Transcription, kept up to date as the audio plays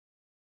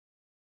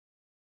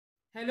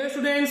Hello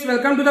students,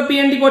 welcome to the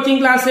PNT coaching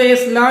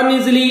classes learn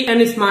easily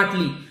and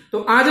smartly. तो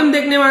आज हम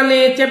देखने वाले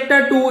हैं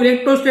chapter 2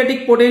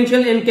 electrostatic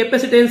potential and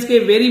capacitance के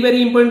वेरी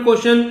इंपॉर्टेंट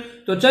क्वेश्चन।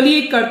 तो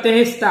चलिए करते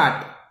हैं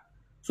start.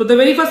 So the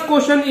very first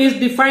question is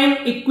define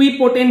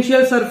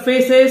equipotential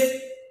surfaces,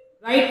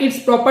 right its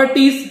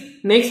properties.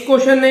 Next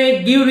question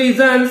है give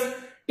reasons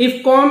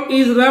if comb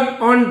is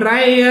rubbed on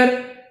dry air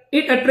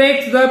it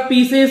attracts the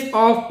pieces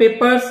of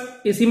papers.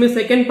 इसी में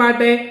second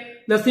part है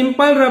the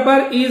simple rubber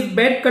is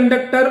bad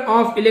conductor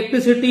of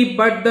electricity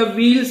but the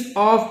wheels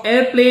of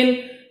airplane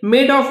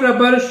made of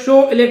rubber show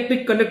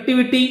electric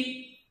conductivity।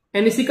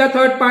 and इसी का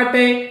third part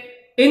है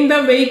in the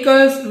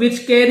vehicles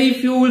which carry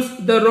fuels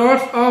the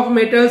rods of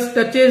metals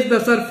touches the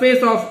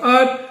surface of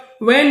earth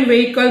when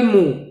vehicle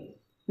move।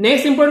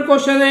 next important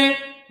question है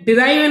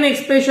derive an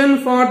expression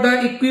for the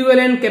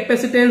equivalent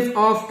capacitance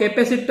of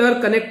capacitor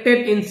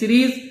connected in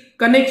series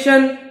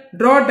connection,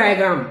 draw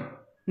diagram।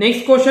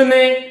 next question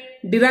है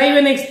derive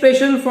an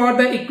expression for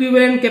the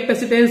equivalent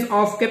capacitance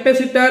of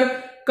capacitor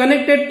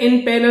connected in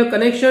parallel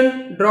connection,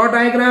 draw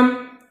diagram।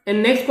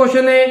 and next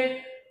question है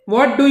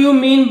what do you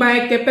mean by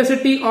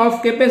capacity of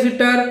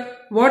capacitor,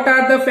 what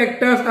are the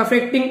factors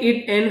affecting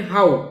it and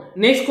how।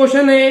 next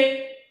question है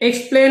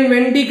explain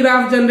Van de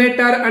Graaff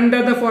generator under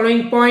the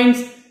following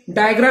points,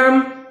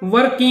 diagram,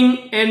 working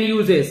and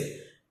uses।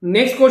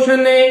 next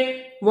question है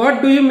what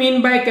do you mean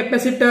by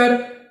capacitor,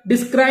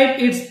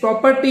 describe its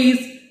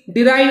properties,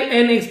 derive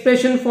an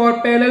expression for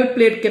parallel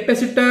plate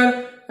capacitor,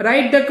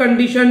 write the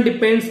condition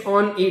depends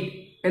on it।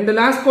 and the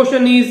last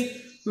question is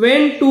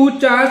when two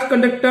charged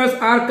conductors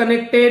are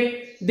connected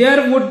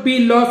there would be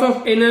loss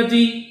of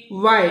energy,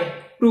 why,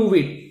 prove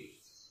it।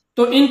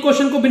 तो इन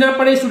question को बिना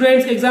पढ़े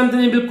students exam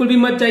देने बिल्कुल भी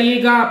मत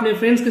जाइएगा, अपने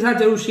फ्रेंड्स के साथ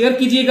जरूर शेयर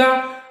कीजिएगा।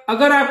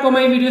 अगर आपको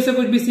हमारी वीडियो से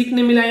कुछ भी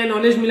सीखने मिला या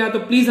नॉलेज मिला तो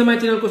प्लीज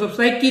हमारे चैनल को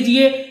सब्सक्राइब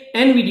कीजिए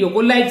एंड वीडियो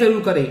को लाइक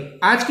जरूर करें।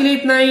 आज के लिए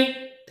इतना ही,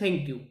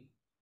 थैंक यू।